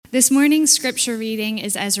This morning's scripture reading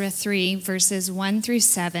is Ezra 3, verses 1 through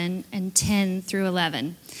 7 and 10 through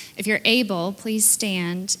 11. If you're able, please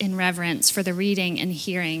stand in reverence for the reading and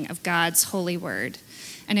hearing of God's holy word.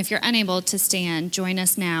 And if you're unable to stand, join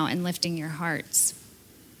us now in lifting your hearts.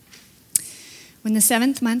 When the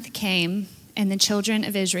 7th month came and the children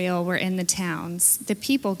of Israel were in the towns, the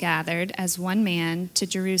people gathered as one man to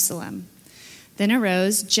Jerusalem. Then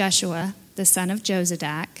arose Jeshua, the son of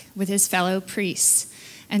Jozadak, with his fellow priests,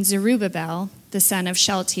 and Zerubbabel, the son of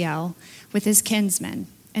Shealtiel, with his kinsmen.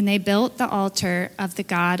 And they built the altar of the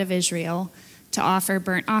God of Israel to offer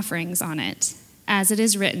burnt offerings on it, as it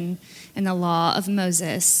is written in the law of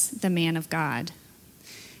Moses, the man of God.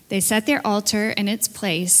 They set their altar in its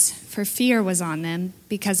place, for fear was on them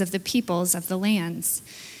because of the peoples of the lands.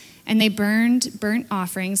 And they burned burnt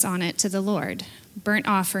offerings on it to the Lord, burnt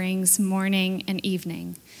offerings morning and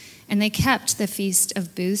evening. And they kept the feast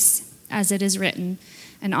of booths, as it is written,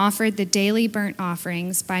 and offered the daily burnt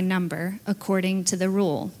offerings by number according to the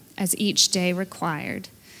rule, as each day required.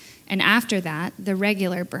 And after that, the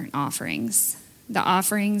regular burnt offerings, the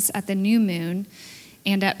offerings at the new moon,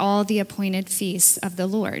 and at all the appointed feasts of the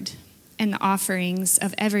Lord, and the offerings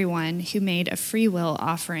of everyone who made a freewill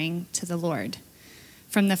offering to the Lord.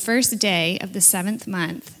 From the first day of the 7th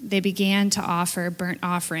month, they began to offer burnt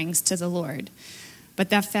offerings to the Lord. But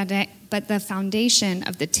the foundation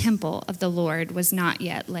of the temple of the Lord was not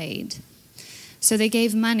yet laid. So they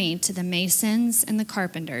gave money to the masons and the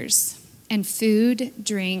carpenters, and food,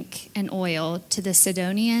 drink, and oil to the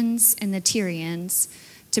Sidonians and the Tyrians,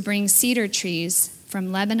 to bring cedar trees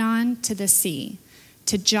from Lebanon to the sea,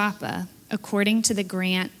 to Joppa, according to the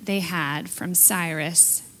grant they had from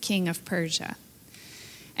Cyrus, king of Persia.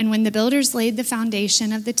 And when the builders laid the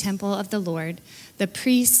foundation of the temple of the Lord, the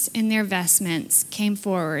priests in their vestments came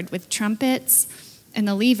forward with trumpets, and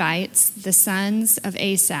the Levites, the sons of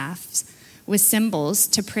Asaph, with cymbals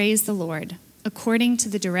to praise the Lord, according to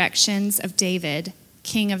the directions of David,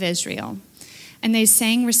 king of Israel. And they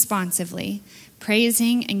sang responsively,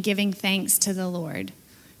 praising and giving thanks to the Lord.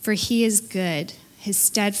 For he is good, his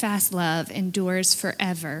steadfast love endures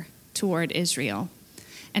forever toward Israel.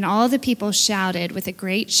 And all the people shouted with a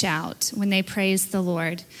great shout when they praised the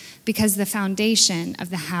Lord, because the foundation of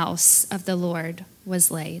the house of the Lord was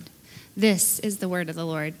laid. This is the word of the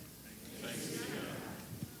Lord.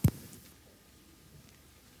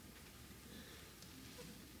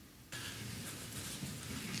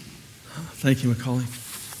 Thank you, Macaulay.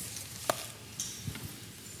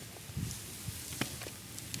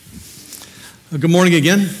 Good morning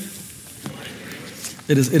again.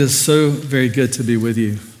 It is so very good to be with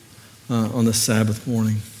you on this Sabbath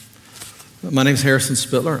morning. My name is Harrison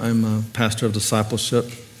Spitler. I'm a pastor of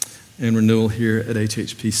discipleship and renewal here at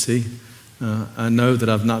Hhpc. I know that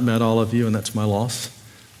I've not met all of you, and that's my loss.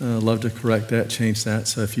 I'd love to correct that, change that.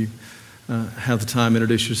 So if you have the time,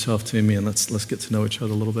 introduce yourself to me, and let's get to know each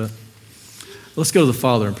other a little bit. Let's go to the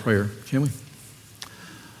Father in prayer, can we?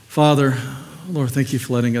 Father, Lord, thank you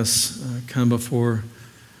for letting us come before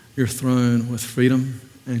your throne with freedom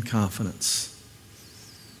and confidence.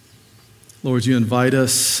 Lord, you invite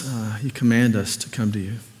us, you command us to come to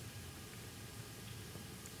you.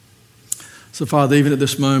 So, Father, even at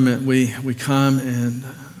this moment, we come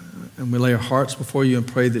and we lay our hearts before you and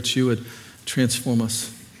pray that you would transform us.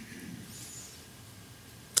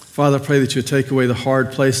 Father, I pray that you would take away the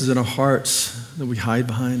hard places in our hearts that we hide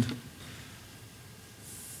behind,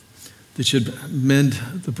 that you'd mend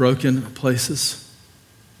the broken places.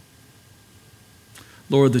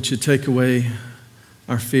 Lord, that you take away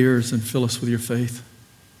our fears and fill us with your faith.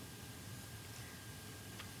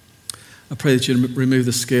 I pray that you remove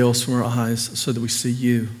the scales from our eyes so that we see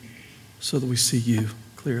you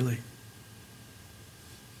clearly.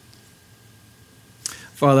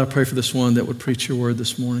 Father, I pray for this one that would preach your word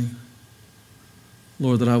this morning.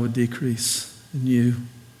 Lord, that I would decrease and you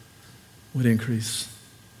would increase.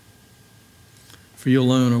 For you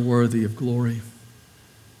alone are worthy of glory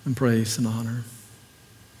and praise and honor.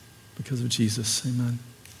 Because of Jesus, amen.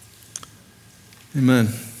 Amen.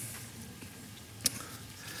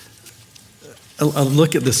 I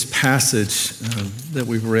look at this passage that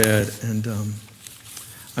we've read, and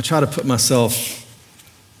I try to put myself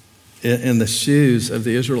in the shoes of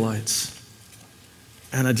the Israelites,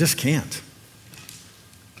 and I just can't.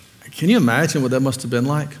 Can you imagine what that must have been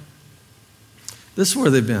like? This is where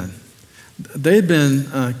they've been. They'd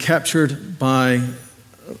been captured by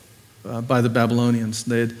the Babylonians.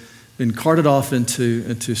 They had been carted off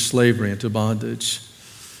into slavery, into bondage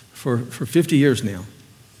for 50 years now.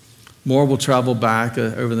 More will travel back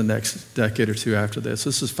over the next decade or two after this.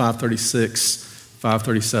 This is 536,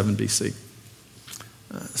 537 BC.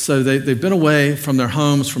 So they've been away from their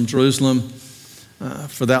homes, from Jerusalem,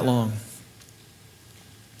 for that long.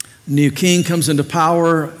 New king comes into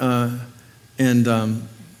power and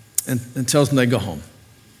tells them they go home.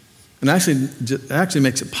 And actually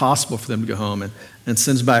makes it possible for them to go home and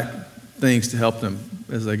sends back things to help them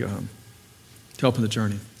as they go home, to help in the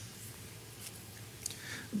journey.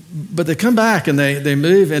 But they come back and they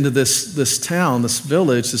move into this town, this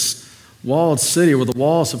village, this walled city where the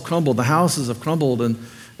walls have crumbled, the houses have crumbled, and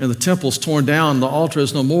the temple's torn down, the altar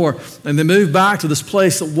is no more. And they move back to this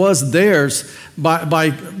place that was theirs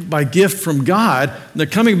by gift from God. And they're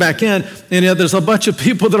coming back in, and yet there's a bunch of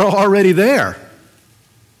people that are already there.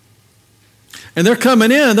 And they're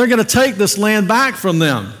coming in, they're going to take this land back from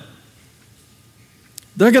them.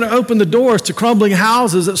 They're going to open the doors to crumbling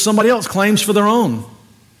houses that somebody else claims for their own.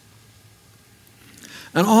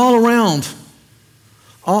 And all around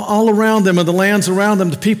them and the lands around them,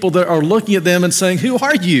 the people that are looking at them and saying, "Who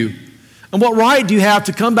are you? And what right do you have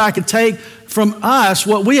to come back and take from us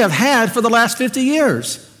what we have had for the last 50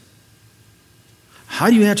 years?" How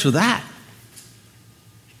do you answer that?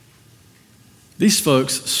 These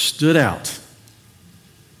folks stood out.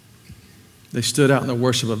 They stood out in the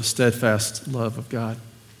worship of a steadfast love of God.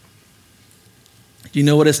 Do you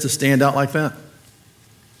know what it is to stand out like that?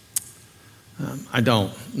 I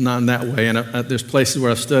don't, not in that way. And there's places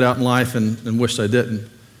where I've stood out in life and wished I didn't.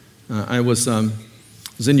 I was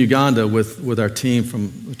in Uganda with our team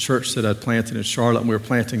from the church that I'd planted in Charlotte, and we were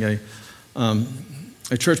planting a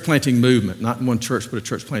church planting movement, not one church, but a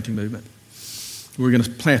church planting movement. We were going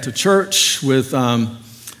to plant a church with an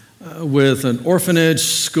orphanage,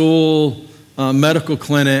 school, medical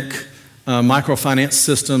clinic, microfinance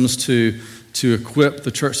systems to equip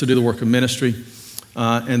the church to do the work of ministry.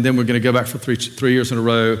 And then we're going to go back for three years in a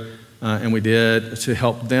row, and we did, to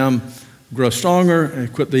help them grow stronger and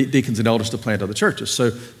equip the deacons and elders to plant other churches.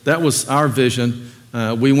 So that was our vision.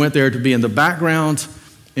 We went there to be in the background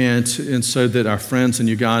and so that our friends in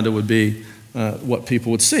Uganda would be what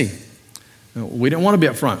people would see. We didn't want to be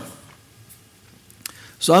up front.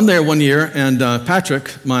 So I'm there one year, and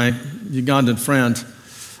Patrick, my Ugandan friend,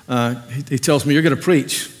 he tells me, "You're going to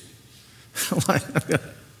preach."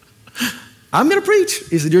 I'm going to preach.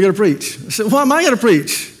 He said, "You're going to preach." I said, "Why am I going to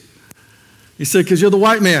preach?" He said, "Because you're the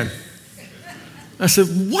white man." I said,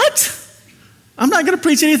 "What? I'm not going to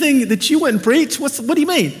preach anything that you wouldn't preach? What do you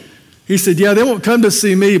mean?" He said, "Yeah, they won't come to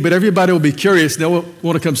see me, but everybody will be curious. They'll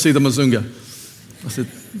want to come see the Mazunga." I said,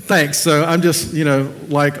 "Thanks. So I'm just,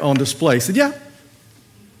 like on display." He said, "Yeah,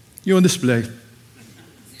 you're on display."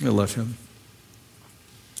 I love him.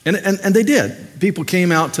 And they did. People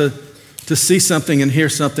came out to see something and hear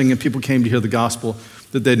something, and people came to hear the gospel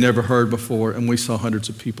that they'd never heard before, and we saw hundreds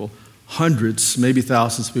of people, hundreds, maybe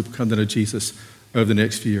thousands of people come to know Jesus over the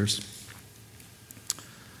next few years.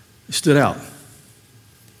 It stood out.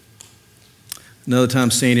 Another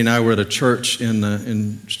time, Sandy and I were at a church in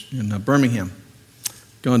Birmingham,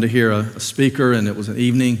 going to hear a speaker, and it was an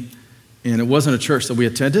evening, and it wasn't a church that we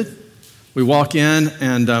attended. We walk in,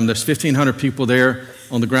 and there's 1,500 people there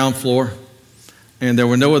on the ground floor. And there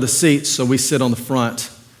were no other seats, so we sit on the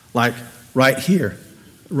front, like right here,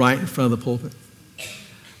 right in front of the pulpit.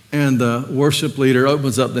 And the worship leader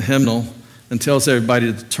opens up the hymnal and tells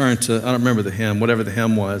everybody to turn to, I don't remember the hymn, whatever the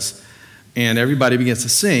hymn was. And everybody begins to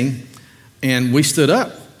sing. And we stood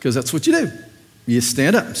up, because that's what you do. You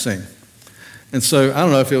stand up and sing. And so I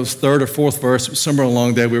don't know if it was third or fourth verse, but somewhere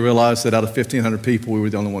along there we realized that out of 1,500 people, we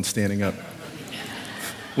were the only ones standing up.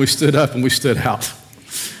 We stood up and we stood out.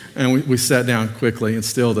 And we sat down quickly, and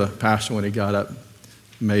still the pastor, when he got up,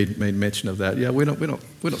 made mention of that. Yeah, we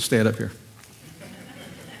don't stand up here.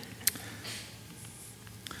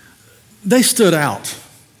 They stood out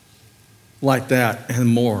like that and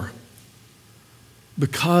more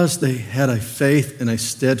because they had a faith in a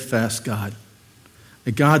steadfast God,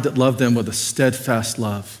 a God that loved them with a steadfast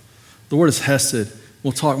love. The word is hesed.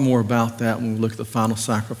 We'll talk more about that when we look at the final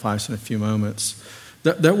sacrifice in a few moments.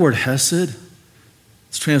 That word hesed,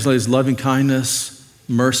 it's translated as loving kindness,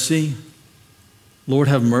 mercy. Lord,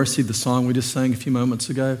 have mercy, the song we just sang a few moments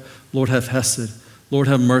ago. Lord, have hesed. Lord,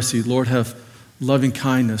 have mercy. Lord, have loving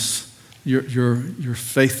kindness, your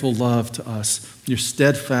faithful love to us, your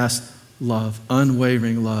steadfast love,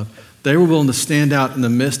 unwavering love. They were willing to stand out in the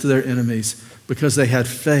midst of their enemies because they had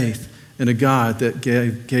faith in a God that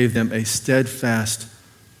gave them a steadfast,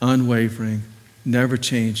 unwavering, never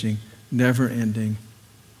changing, never ending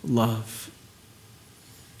love.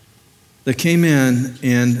 They came in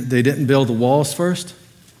and they didn't build the walls first.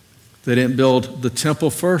 They didn't build the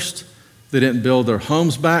temple first. They didn't build their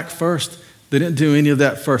homes back first. They didn't do any of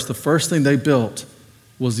that first. The first thing they built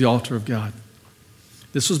was the altar of God.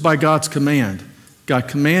 This was by God's command. God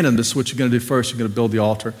commanded them, this is what you're going to do first. You're going to build the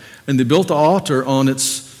altar. And they built the altar on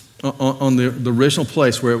the original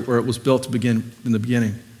place where it was built to begin in the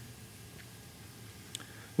beginning.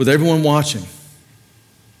 With everyone watching,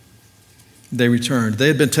 they returned. They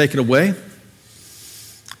had been taken away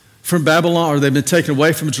from Babylon, or they'd been taken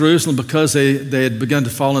away from Jerusalem because they had begun to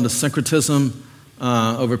fall into syncretism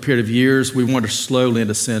over a period of years. We wander slowly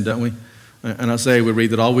into sin, don't we? In Isaiah, we read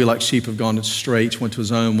that all we like sheep have gone astray, each went to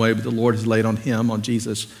his own way, but the Lord has laid on him, on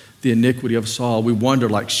Jesus, the iniquity of us all. We wander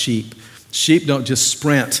like sheep. Sheep don't just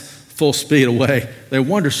sprint full speed away. They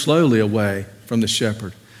wander slowly away from the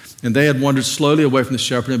shepherd. And they had wandered slowly away from the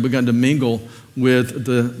shepherd and begun to mingle with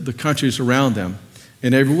the countries around them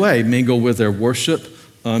in every way, mingle with their worship,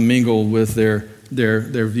 mingle with their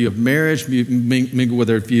view of marriage, mingle with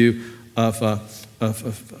their view of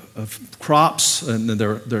crops and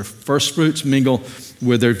their first fruits, mingle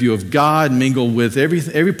with their view of God, mingle with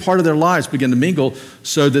every part of their lives, begin to mingle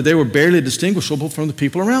so that they were barely distinguishable from the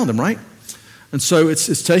people around them, right? And so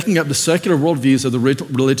it's taking up the secular worldviews of the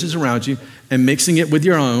religions around you and mixing it with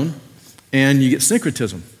your own, and you get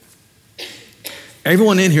syncretism.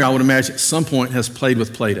 Everyone in here, I would imagine, at some point has played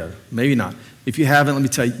with Play-Doh. Maybe not. If you haven't, let me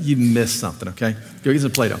tell you, you missed something, okay? Go get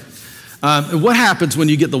some Play-Doh. What happens when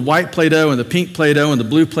you get the white Play-Doh and the pink Play-Doh and the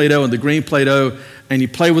blue Play-Doh and the green Play-Doh and you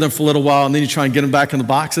play with them for a little while and then you try and get them back in the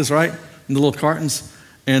boxes, right? In the little cartons,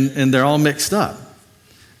 and they're all mixed up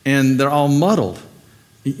and they're all muddled.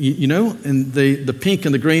 You know, and the pink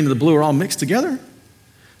and the green and the blue are all mixed together.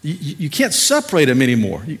 You can't separate them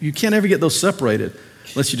anymore. You can't ever get those separated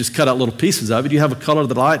unless you just cut out little pieces of it. You have a color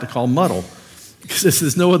that I like to call muddle because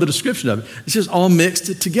there's no other description of it. It's just all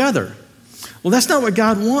mixed together. Well, that's not what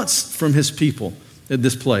God wants from his people at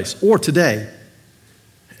this place or today.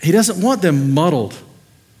 He doesn't want them muddled.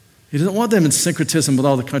 He doesn't want them in syncretism with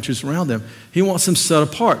all the countries around them. He wants them set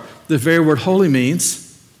apart. The very word holy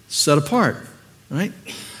means set apart, right?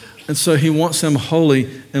 And so he wants them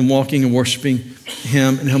holy and walking and worshiping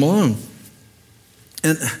him and him alone.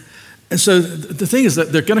 And so the thing is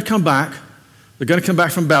that they're going to come back. They're going to come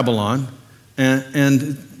back from Babylon.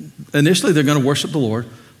 And initially they're going to worship the Lord.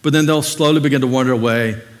 But then they'll slowly begin to wander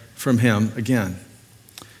away from him again.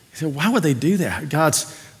 You say, why would they do that?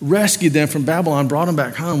 God's rescued them from Babylon, brought them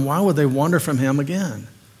back home. Why would they wander from him again?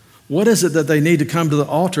 What is it that they need to come to the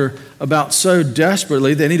altar about so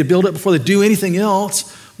desperately? They need to build it before they do anything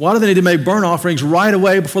else. Why do they need to make burnt offerings right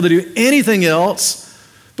away before they do anything else?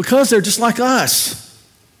 Because they're just like us.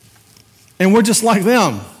 And we're just like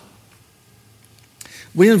them.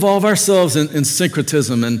 We involve ourselves in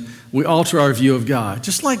syncretism and we alter our view of God,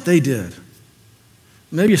 just like they did.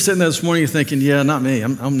 Maybe you're sitting there this morning, you're thinking, yeah, not me.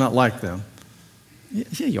 I'm not like them.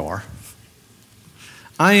 Yeah, you are.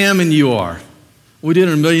 I am and you are. We do it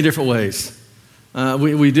in a million different ways.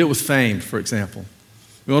 We do it with fame, for example.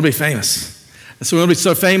 We want to be famous. And so we want to be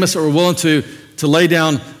so famous that we're willing to lay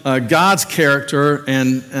down God's character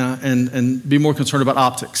and be more concerned about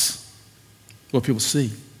optics, what people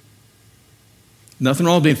see. Nothing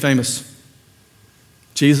wrong with being famous.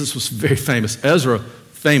 Jesus was very famous. Ezra,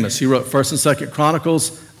 famous. He wrote 1st and 2nd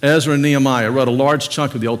Chronicles. Ezra and Nehemiah wrote a large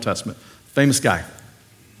chunk of the Old Testament. Famous guy.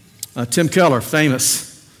 Tim Keller,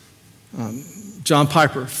 famous. John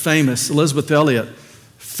Piper, famous. Elizabeth Elliot,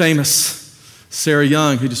 famous. Sarah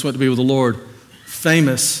Young, who just went to be with the Lord,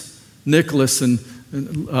 famous. Nicholas and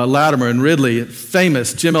Latimer and Ridley,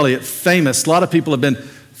 famous. Jim Elliot, famous. A lot of people have been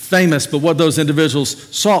famous, but what those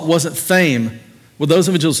individuals sought wasn't fame. What those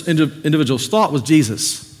individuals thought was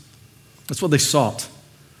Jesus. That's what they sought.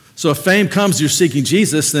 So if fame comes, you're seeking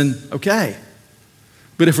Jesus, then okay.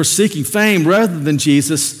 But if we're seeking fame rather than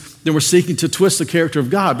Jesus, then we're seeking to twist the character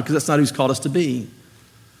of God because that's not who he's called us to be.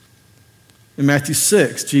 In Matthew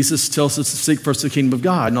 6, Jesus tells us to seek first the kingdom of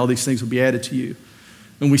God and all these things will be added to you.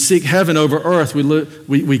 When we seek heaven over earth,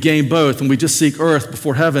 we gain both. When we just seek earth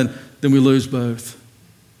before heaven, then we lose both.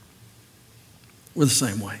 We're the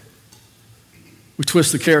same way. We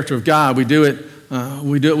twist the character of God. We do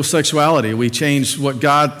it with sexuality. We change what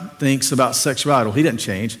God thinks about sexuality. Well, he didn't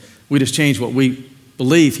change. We just change what we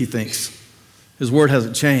believe he thinks. His word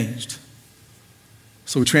hasn't changed.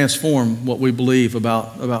 So we transform what we believe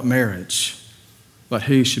about marriage, about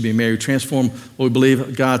who should be married. We transform what we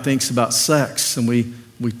believe God thinks about sex, and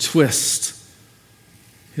we twist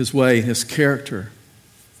his way, his character.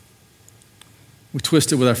 We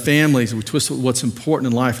twist it with our families, and we twist it with what's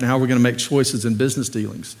important in life and how we're going to make choices in business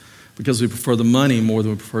dealings because we prefer the money more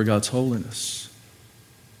than we prefer God's holiness.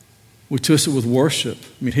 We twist it with worship.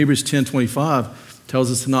 I mean, Hebrews 10:25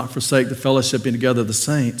 tells us to not forsake the fellowshipping together of the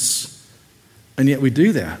saints, and yet we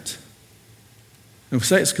do that. And we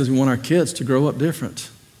say it's because we want our kids to grow up different.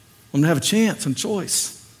 Want them to have a chance and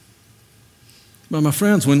choice. But my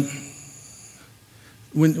friends, when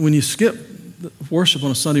you skip worship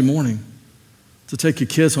on a Sunday morning to take your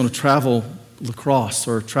kids on a travel lacrosse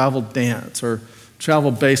or travel dance or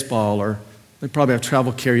travel baseball, or they probably have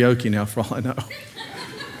travel karaoke now for all I know.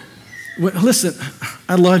 Listen,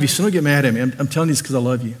 I love you, so don't get mad at me. I'm telling you this because I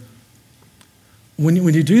love you. When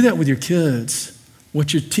you do that with your kids,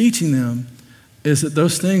 what you're teaching them is that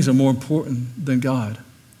those things are more important than God.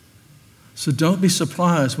 So don't be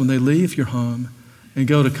surprised when they leave your home and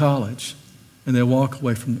go to college and they walk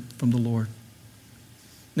away from the Lord.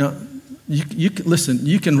 Now, you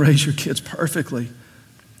can raise your kids perfectly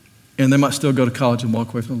and they might still go to college and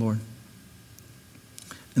walk away from the Lord.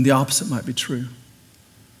 And the opposite might be true.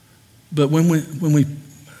 But when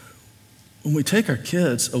we take our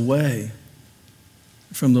kids away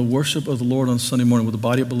from the worship of the Lord on Sunday morning with a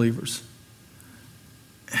body of believers,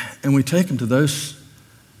 and we take them to those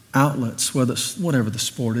outlets, whatever the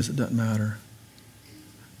sport is, it doesn't matter,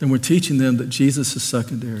 then we're teaching them that Jesus is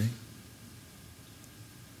secondary.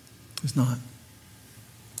 He's not.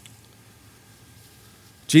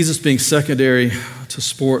 Jesus being secondary to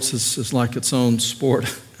sports is like its own sport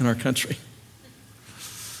in our country.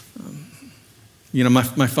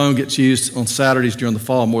 My phone gets used on Saturdays during the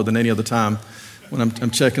fall more than any other time when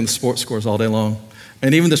I'm checking the sports scores all day long.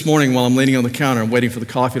 And even this morning while I'm leaning on the counter and waiting for the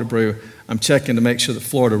coffee to brew, I'm checking to make sure that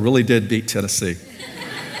Florida really did beat Tennessee.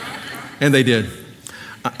 And they did.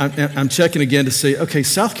 I'm checking again to see, okay,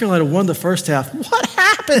 South Carolina won the first half. What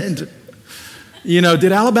happened?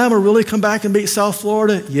 Did Alabama really come back and beat South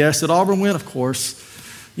Florida? Yes. Did Auburn win? Of course.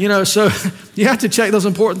 So you have to check those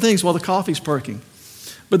important things while the coffee's perking.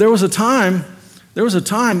 But there was a time,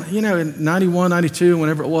 in 91, 92,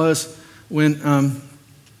 whenever it was, when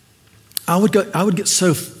I would get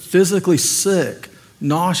so physically sick,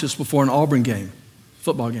 nauseous before an Auburn game,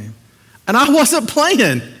 football game. And I wasn't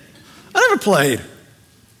playing. I never played.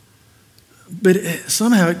 But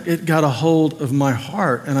somehow it got a hold of my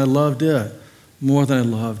heart, and I loved it more than I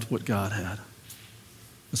loved what God had.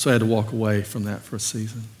 And so I had to walk away from that for a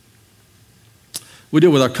season. We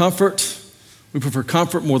deal with our comfort. We prefer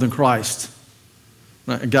comfort more than Christ.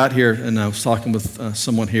 I got here, and I was talking with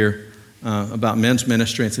someone here about men's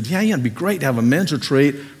ministry, and said, it'd be great to have a men's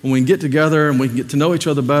retreat when we can get together and we can get to know each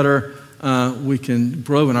other better. We can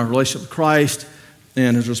grow in our relationship with Christ.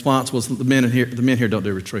 And his response was, the men here don't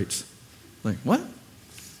do retreats. Like, what?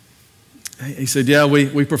 He said,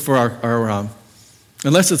 we prefer our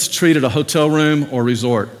unless it's treated a hotel room or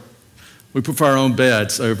resort, we prefer our own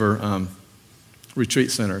beds over retreat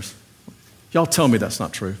centers. Y'all tell me that's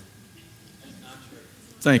not true. That's not true.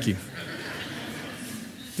 Thank you.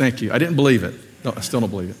 Thank you. I didn't believe it. No, I still don't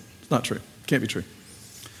believe it. It's not true. It can't be true.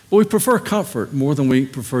 But we prefer comfort more than we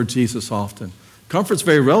prefer Jesus often. Comfort's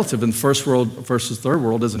very relative in the first world versus third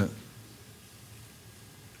world, isn't it?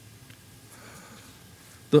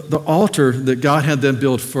 The altar that God had them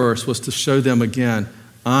build first was to show them again,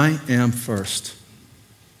 I am first.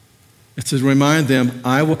 It's to remind them,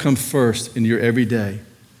 I will come first in your everyday.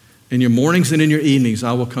 In your mornings and in your evenings,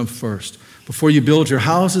 I will come first. Before you build your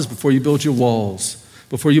houses, before you build your walls,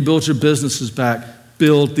 before you build your businesses back,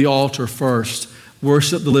 build the altar first.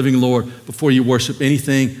 Worship the living Lord before you worship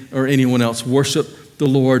anything or anyone else. Worship the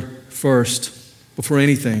Lord first before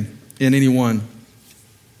anything and anyone.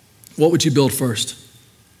 What would you build first?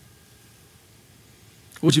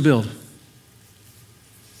 What would you build?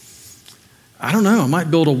 I don't know. I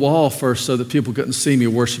might build a wall first so that people couldn't see me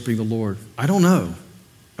worshiping the Lord. I don't know.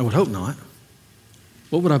 I would hope not.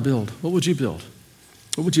 What would I build? What would you build?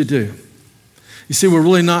 What would you do? You see, we're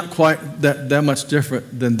really not quite that much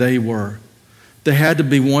different than they were. They had to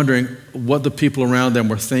be wondering what the people around them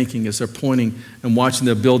were thinking as they're pointing and watching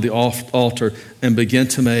them build the altar and begin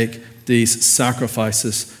to make these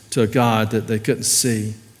sacrifices to a God that they couldn't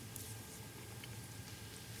see.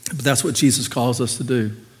 But that's what Jesus calls us to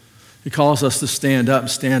do. He calls us to stand up,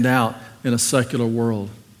 stand out in a secular world.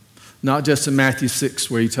 Not just in Matthew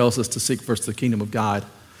 6 where he tells us to seek first the kingdom of God,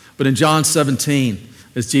 but in John 17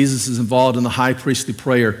 as Jesus is involved in the high priestly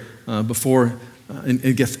prayer at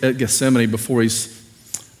Gethsemane before he's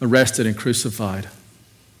arrested and crucified.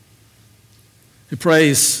 He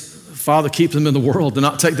prays, Father, keep them in the world, do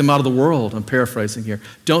not take them out of the world. I'm paraphrasing here.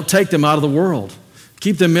 Don't take them out of the world.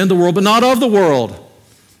 Keep them in the world, but not of the world.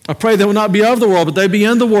 I pray they will not be of the world, but they be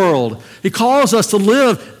in the world. He calls us to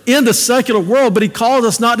live in the secular world, but he calls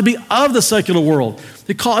us not to be of the secular world.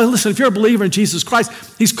 Listen, if you're a believer in Jesus Christ,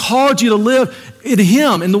 he's called you to live in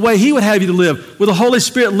him, in the way he would have you to live, with the Holy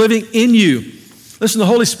Spirit living in you. Listen, the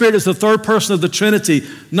Holy Spirit is the third person of the Trinity,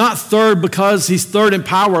 not third because he's third in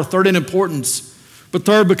power, third in importance, but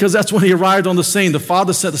third because that's when he arrived on the scene. The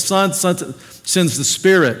Father sent the Son sends the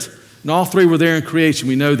Spirit, and all three were there in creation.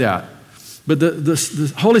 We know that. But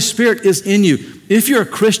the Holy Spirit is in you. If you're a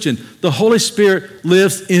Christian, the Holy Spirit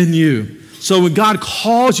lives in you. So when God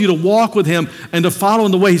calls you to walk with him and to follow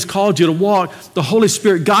in the way he's called you to walk, the Holy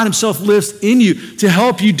Spirit, God himself lives in you to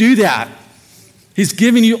help you do that. He's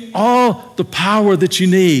giving you all the power that you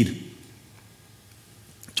need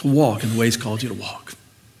to walk in the way he's called you to walk.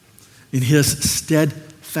 In his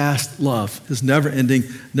steadfast love, his never-ending,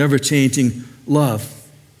 never-changing love.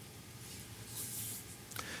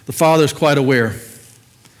 The Father is quite aware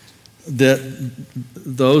that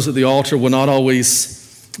those at the altar will not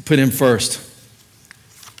always put him first.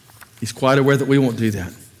 He's quite aware that we won't do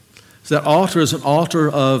that. So that altar is an altar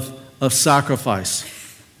of sacrifice.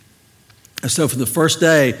 And so from the first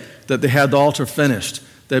day that they had the altar finished,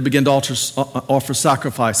 they began to offer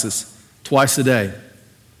sacrifices twice a day.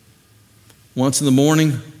 Once in the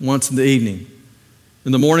morning, once in the evening.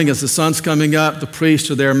 In the morning, as the sun's coming up, the priests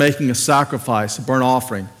are there making a sacrifice, a burnt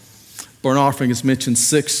offering. Burnt offering is mentioned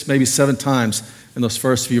 6, maybe 7 times in those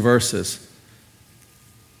first few verses.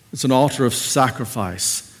 It's an altar of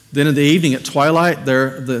sacrifice. Then in the evening at twilight,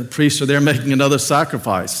 the priests are there making another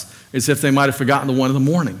sacrifice, as if they might have forgotten the one in the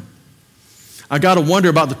morning. I got to wonder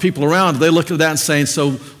about the people around. They look at that and saying,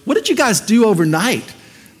 so what did you guys do overnight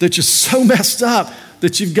that you're so messed up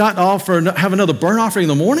that you've got to have another burnt offering in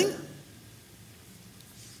the morning?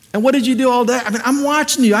 And what did you do all day? I mean, I'm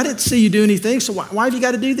watching you. I didn't see you do anything, so why have you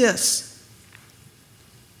got to do this?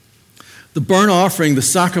 The burnt offering, the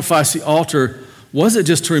sacrifice, the altar, wasn't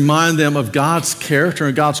just to remind them of God's character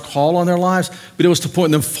and God's call on their lives, but it was to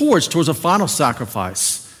point them forward towards a final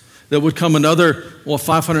sacrifice that would come another,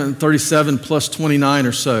 537 plus 29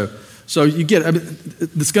 or so. So you get,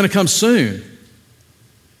 it's going to come soon.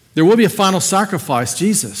 There will be a final sacrifice,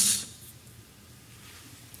 Jesus.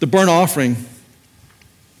 The burnt offering,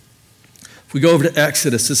 if we go over to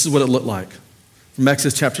Exodus, this is what it looked like. From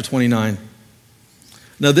Exodus chapter 29.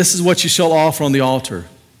 Now this is what you shall offer on the altar.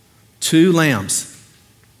 2 lambs.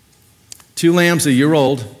 2 lambs a year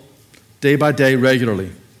old, day by day,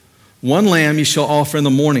 regularly. 1 lamb you shall offer in the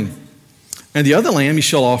morning, and the other lamb you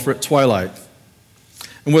shall offer at twilight.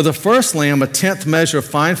 And with the first lamb, a 10th measure of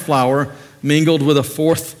fine flour mingled with a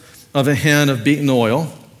 1/4 of a hin of beaten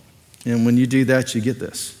oil. And when you do that, you get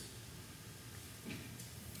this.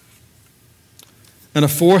 And a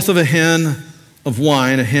 1/4 of a hin of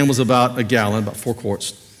wine. A hin was about a gallon, about 4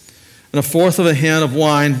 quarts. And a 1/4 of a hin of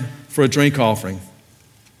wine for a drink offering.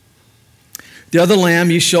 The other lamb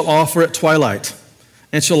you shall offer at twilight,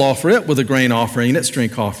 and shall offer it with a grain offering and its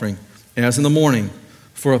drink offering, as in the morning,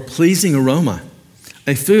 for a pleasing aroma,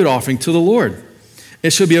 a food offering to the Lord.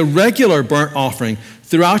 It shall be a regular burnt offering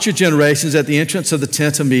throughout your generations at the entrance of the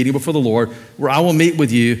tent of meeting before the Lord, where I will meet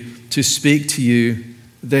with you to speak to you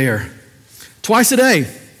there. Twice a day.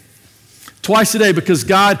 Twice a day, because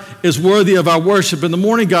God is worthy of our worship. In the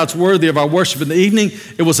morning, God's worthy of our worship. In the evening,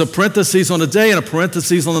 it was a parenthesis on the day and a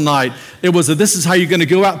parenthesis on the night. It was this is how you're going to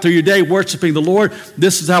go out through your day worshiping the Lord.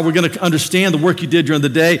 This is how we're going to understand the work you did during the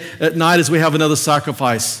day. At night, as we have another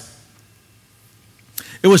sacrifice.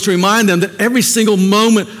 It was to remind them that every single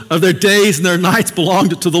moment of their days and their nights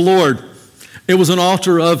belonged to the Lord. It was an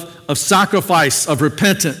altar of sacrifice, of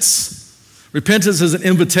repentance. Repentance is an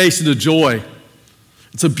invitation to joy.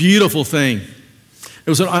 It's a beautiful thing. It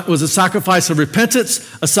was a sacrifice of repentance,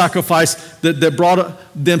 a sacrifice that brought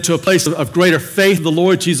them to a place of greater faith in the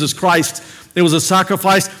Lord Jesus Christ. It was a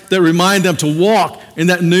sacrifice that reminded them to walk in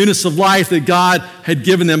that newness of life that God had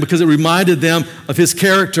given them, because it reminded them of his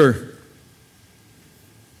character.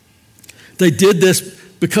 They did this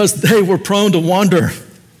because they were prone to wander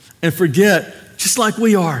and forget, just like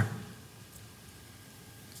we are.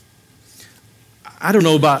 I do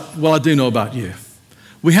know about you.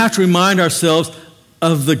 We have to remind ourselves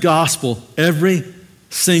of the gospel every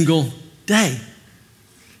single day.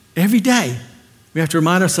 Every day. We have to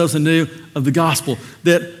remind ourselves anew of the gospel,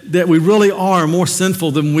 that we really are more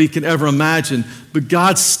sinful than we can ever imagine. But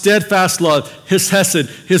God's steadfast love, his hesed,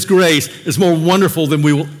 his grace is more wonderful than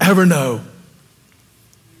we will ever know.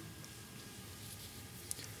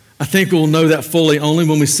 I think we'll know that fully only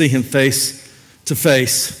when we see him face to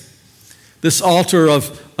face. This altar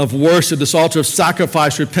of worship, this altar of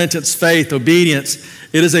sacrifice, repentance, faith, obedience,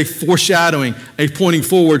 it is a foreshadowing, a pointing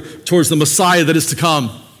forward towards the Messiah that is to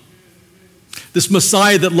come. This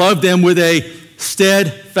Messiah that loved them with a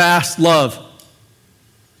steadfast love.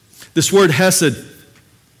 This word hesed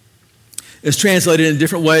is translated in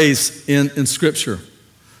different ways in Scripture.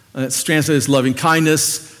 It's translated as loving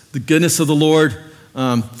kindness, the goodness of the Lord,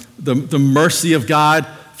 the mercy of God.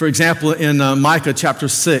 For example, in Micah chapter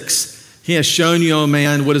 6, he has shown you, O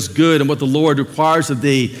man, what is good and what the Lord requires of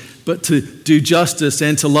thee, but to do justice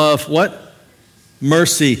and to love what?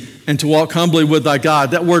 Mercy, and to walk humbly with thy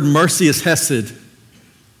God. That word mercy is hesed.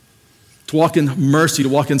 To walk in mercy, to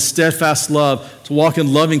walk in steadfast love, to walk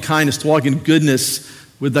in loving kindness, to walk in goodness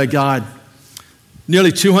with thy God.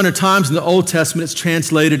 Nearly 200 times in the Old Testament, it's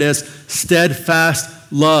translated as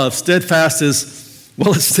steadfast love. Steadfast is,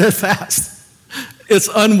 well, it's steadfast. It's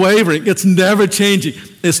unwavering. It's never changing.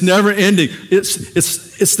 It's never ending.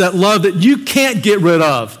 It's that love that you can't get rid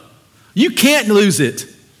of. You can't lose it.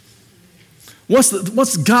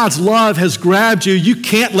 Once God's love has grabbed you, you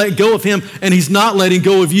can't let go of him, and he's not letting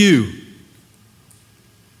go of you.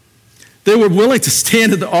 They were willing to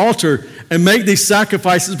stand at the altar and make these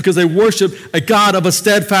sacrifices because they worship a God of a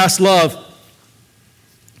steadfast love.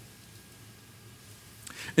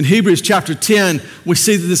 In Hebrews chapter 10, we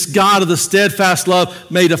see that this God of the steadfast love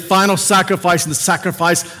made a final sacrifice, and the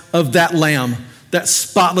sacrifice of that lamb, that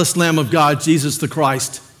spotless Lamb of God, Jesus the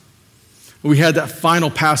Christ. We had that final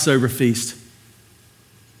Passover feast.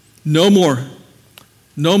 No more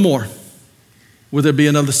will there be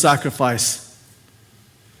another sacrifice,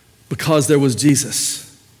 because there was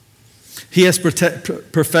Jesus. He has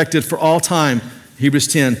perfected for all time, Hebrews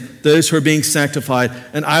 10, those who are being sanctified,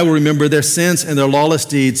 and I will remember their sins and their lawless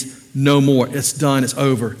deeds no more. It's done. It's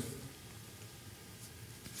over.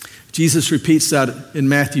 Jesus repeats that in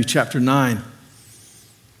Matthew chapter 9,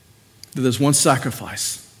 that there's one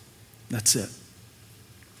sacrifice. That's it.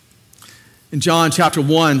 In John chapter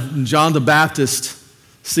 1, John the Baptist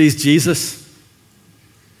sees Jesus.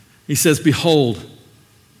 He says, behold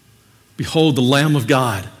the Lamb of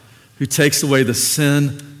God who takes away the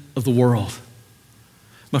sin of the world.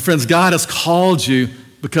 My friends, God has called you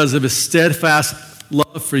because of his steadfast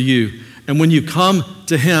love for you. And when you come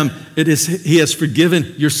to him, he has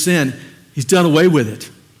forgiven your sin. He's done away with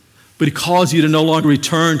it. But he calls you to no longer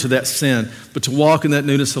return to that sin, but to walk in that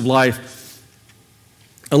newness of life.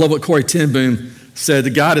 I love what Corrie ten Boom said,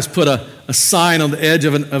 that God has put a sign on the edge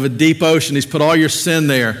of a deep ocean. He's put all your sin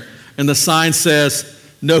there. And the sign says,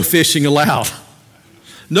 no fishing allowed.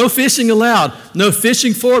 No fishing allowed. No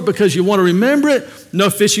fishing for it because you want to remember it. No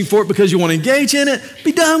fishing for it because you want to engage in it.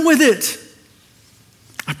 Be done with it.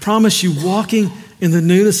 I promise you, walking in the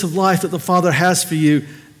newness of life that the Father has for you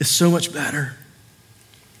is so much better.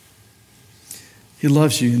 He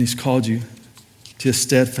loves you and he's called you to his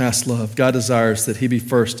steadfast love. God desires that he be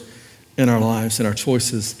first in our lives, in our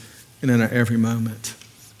choices, and in our every moment.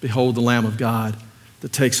 Behold the Lamb of God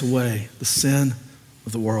that takes away the sin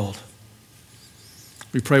of the world.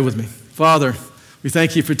 We pray with me. Father, we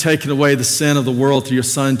thank you for taking away the sin of the world through your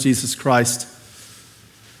Son, Jesus Christ.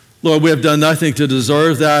 Lord, we have done nothing to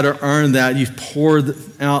deserve that or earn that. You've poured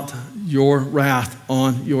out your wrath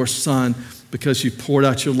on your Son because you poured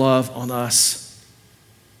out your love on us.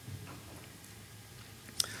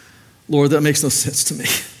 Lord, that makes no sense to me,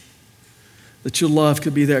 that your love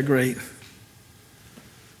could be that great.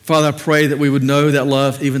 Father, I pray that we would know that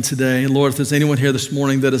love even today. And Lord, if there's anyone here this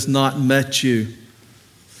morning that has not met you,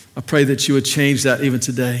 I pray that you would change that even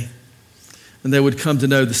today. And they would come to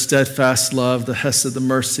know the steadfast love, the hesed, the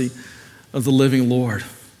mercy of the living Lord.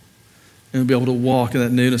 And be able to walk in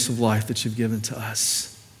that newness of life that you've given to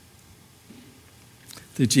us.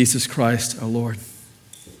 Through Jesus Christ, our Lord.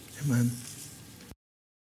 Amen.